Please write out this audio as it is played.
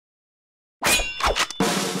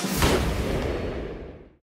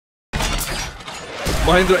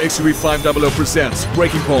Mahindra E2P5 presents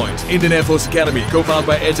Breaking Point, Indian Air Force Academy, co-powered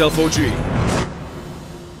by Airtel 4G.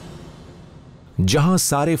 जहां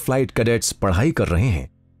सारे flight cadets पढ़ाई कर रहे हैं,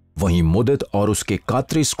 वहीं मुदित और उसके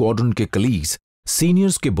कातरे स्क्वाड्रन के कलीग्स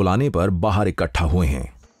सीनियर्स के बुलाने पर बाहर इकट्ठा हुए हैं।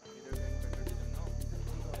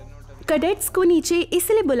 कैडेट्स को नीचे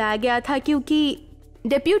इसलिए बुलाया गया था क्योंकि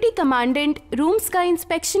डिप्यूटी कमांडेंट रूम्स का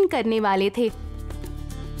इंस्पेक्शन करने वाले थे।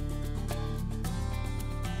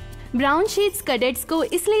 ब्राउन शीट्स कैडेट्स को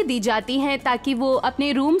इसलिए दी जाती हैं ताकि वो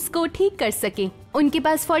अपने रूम्स को ठीक कर सकें। उनके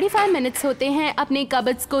पास 45 मिनट्स होते हैं अपने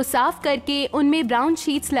कबर्ड्स को साफ करके उनमें ब्राउन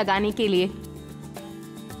शीट्स लगाने के लिए।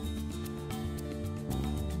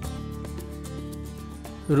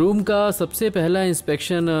 रूम का सबसे पहला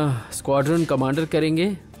इंस्पेक्शन स्क्वाड्रन कमांडर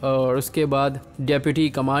करेंगे और उसके बाद डेप्यूटी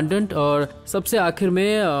कमांडेंट और सबसे आखिर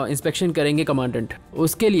में इंस्पेक्शन करेंगे कमांडेंट।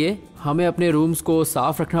 उसके लिए हमें अपने रूम्स को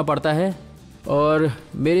साफ रखना पड़ता है और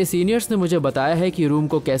मेरे सीनियर्स ने मुझे बताया है कि रूम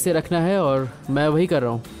को कैसे रखना है और मैं वही कर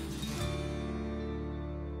रहा हूँ।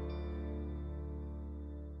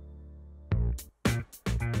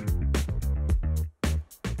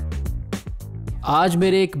 आज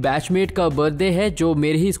मेरे एक बैचमेट का बर्थडे है जो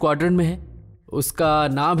मेरे ही स्क्वाड्रन में है। उसका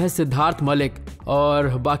नाम है सिद्धार्थ मलिक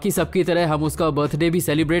और बाकी सबकी तरह हम उसका बर्थडे भी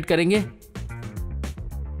सेलिब्रेट करेंगे।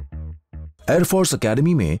 एयरफोर्स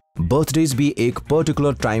एकेडमी में बर्थडेज भी एक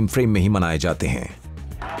पर्टिकुलर टाइम फ्रेम में ही मनाए जाते हैं।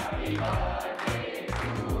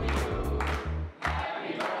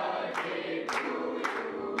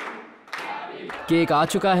 केक आ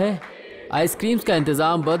चुका है। आइसक्रीम्स का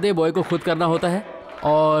इंतजाम बर्थडे बॉय को खुद करना होता है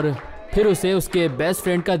और फिर उसे उसके बेस्ट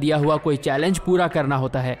फ्रेंड का दिया हुआ कोई चैलेंज पूरा करना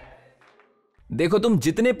होता है। देखो, तुम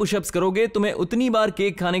जितने पुशअप्स करोगे तुम्हें उतनी बार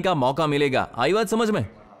केक खाने का मौका मिलेगा। आई बात समझ में?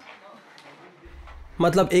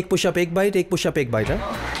 मतलब एक पुशअप एक बाइट, एक पुशअप एक बाइट है।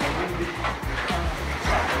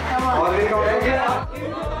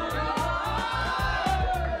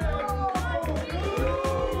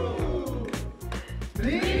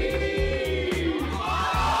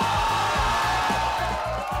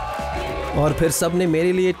 और फिर सब ने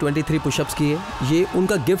मेरे लिए 23 पुशअप्स किए। ये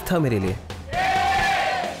उनका गिफ्ट था मेरे लिए।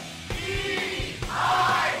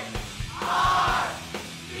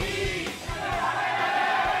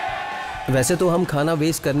 वैसे तो हम खाना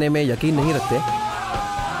वेस्ट करने में यकीन नहीं रखते,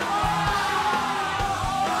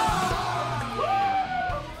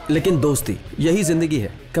 लेकिन दोस्ती यही जिंदगी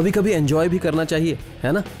है, कभी कभी एंजॉय भी करना चाहिए,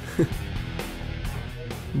 है ना?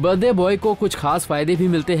 बर्थडे बॉय को कुछ खास फायदे भी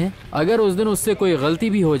मिलते हैं। अगर उस दिन उससे कोई गलती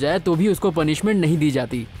भी हो जाए तो भी उसको पनिशमेंट नहीं दी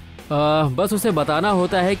जाती। बस उसे बताना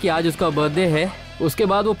होता है कि आज उसका बर्थडे है। उसके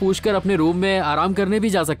बाद वो पूछकर अपने रूम में आराम करने भी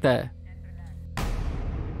जा सकता है।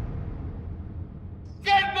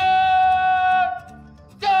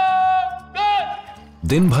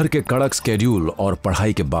 दिन भर के कड़क स्केड्यूल और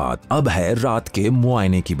पढ़ाई के बाद अब है रात के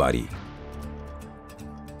मुआयने की बारी।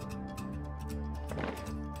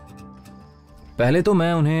 पहले तो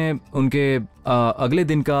मैं उन्हें उनके अगले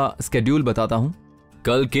दिन का स्केड्यूल बताता हूं।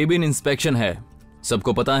 कल केबिन इंस्पेक्शन है,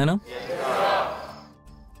 सबको पता है ना?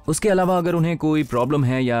 उसके अलावा अगर उन्हें कोई प्रॉब्लम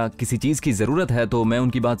है या किसी चीज की जरूरत है तो मैं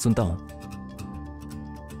उनकी बात सुनता हूं।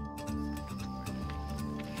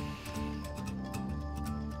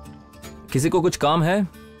 किसी को कुछ काम है?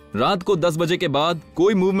 रात को 10 बजे के बाद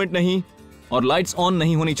कोई मूवमेंट नहीं और लाइट्स ऑन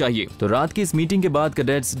नहीं होनी चाहिए। तो रात की इस मीटिंग के बाद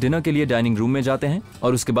कैडेट्स डिनर के लिए डाइनिंग रूम में जाते हैं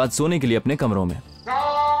और उसके बाद सोने के लिए अपने कमरों में।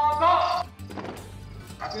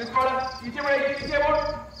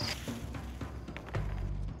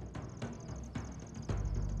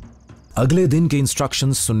 अगले दिन के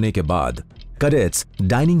इंस्ट्रक्शंस सुनने के बाद कैडेट्स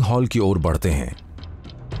डाइनिंग हॉल की ओर बढ़ते हैं।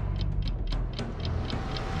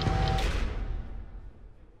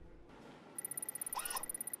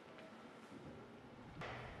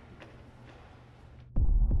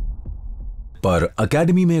 पर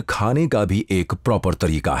एकेडमी में खाने का भी एक प्रॉपर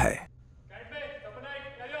तरीका है।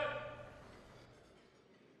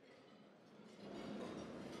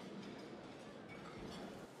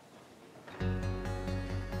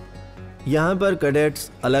 यहाँ पर कैडेट्स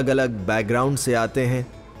अलग अलग बैकग्राउंड से आते हैं।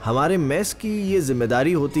 हमारे मेस की ये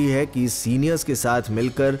जिम्मेदारी होती है कि सीनियर्स के साथ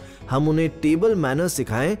मिलकर हम उन्हें टेबल मैनर्स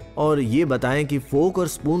सिखाएं और ये बताएं कि फोक और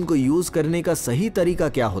स्पून को यूज करने का सही तरीका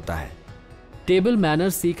क्या होता है। टेबल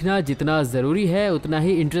मैनर्स सीखना जितना जरूरी है उतना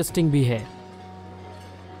ही इंटरेस्टिंग भी है,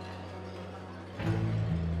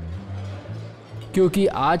 क्योंकि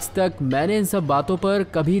आज तक मैंने इन सब बातों पर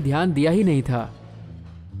कभी ध्यान दिया ही नहीं था।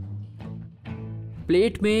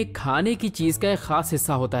 प्लेट में खाने की चीज का एक खास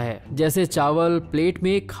हिस्सा होता है। जैसे चावल प्लेट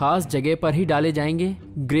में एक खास जगह पर ही डाले जाएंगे,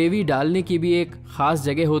 ग्रेवी डालने की भी एक खास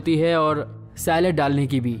जगह होती है और सैलेड डालने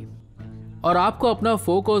की भी। और आपको अपना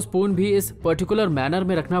फोक और स्पून भी इस पर्टिकुलर मैनर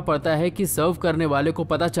में रखना पड़ता है कि सर्व करने वाले को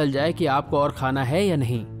पता चल जाए कि आपको और खाना है या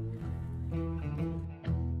नहीं।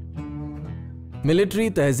 मिलिट्री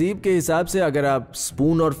तहजीब के हिसाब से अगर आप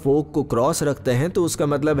स्पून और फोक को क्रॉस रखते हैं तो उसका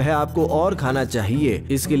मतलब है आपको और खाना चाहिए।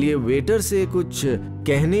 इसके लिए वेटर से कुछ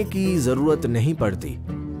कहने की जरूरत नहीं पड़ती।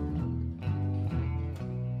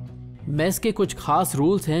 मेस के कुछ खास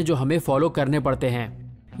रूल्स हैं जो हमें फॉलो करने पड़ते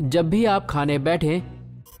हैं। जब भी आप खाने बैठें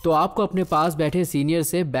तो आपको अपने पास बैठे सीनियर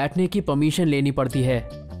से बैठने की परमिशन लेनी पड़ती है।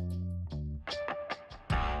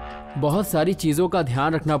 बहुत सारी चीज़ों का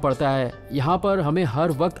ध्यान रखना पड़ता है। यहाँ पर हमें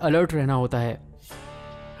हर वक्त अलर्ट रहना होता है।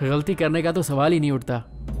 गलती करने का तो सवाल ही नहीं उठता।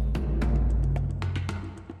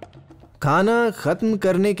 खाना खत्म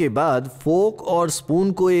करने के बाद फोक और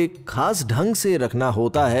स्पून को एक खास ढंग से रखना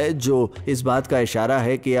होता है जो इस बात का इशारा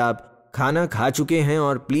है कि आप खाना खा चुके हैं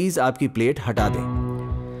और प्लीज आपकी प्लेट हटा दें।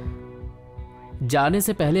 जाने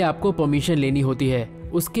से पहले आपको परमिशन लेनी होती है,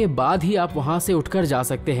 उसके बाद ही आप वहां से उठकर जा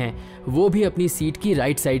सकते हैं, वो भी अपनी सीट की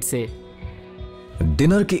राइट साइड से।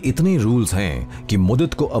 डिनर के इतने रूल्स हैं कि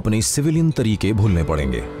मुदित को अपने सिविलियन तरीके भूलने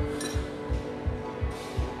पड़ेंगे।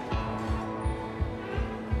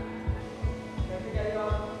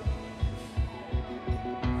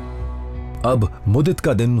 अब मुदित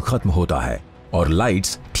का दिन खत्म होता है और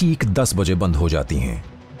लाइट्स ठीक 10 बजे बंद हो जाती हैं।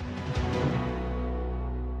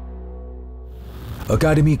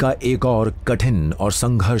 एकेडमी का एक और कठिन और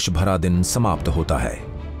संघर्ष भरा दिन समाप्त होता है।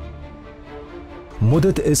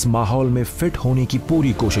 मुदित इस माहौल में फिट होने की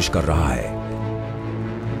पूरी कोशिश कर रहा है।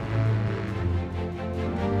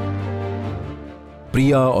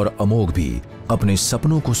 प्रिया और अमोघ भी अपने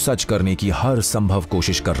सपनों को सच करने की हर संभव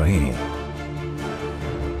कोशिश कर रहे हैं।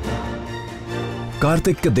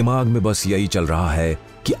 कार्तिक के दिमाग में बस यही चल रहा है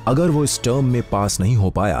कि अगर वो इस टर्म में पास नहीं हो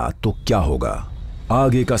पाया तो क्या होगा।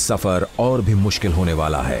 आगे का सफर और भी मुश्किल होने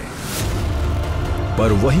वाला है।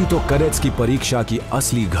 पर वही तो कैडेट्स की परीक्षा की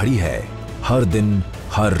असली घड़ी है। हर दिन,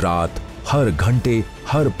 हर रात, हर घंटे,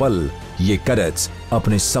 हर पल ये कैडेट्स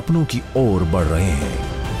अपने सपनों की ओर बढ़ रहे हैं।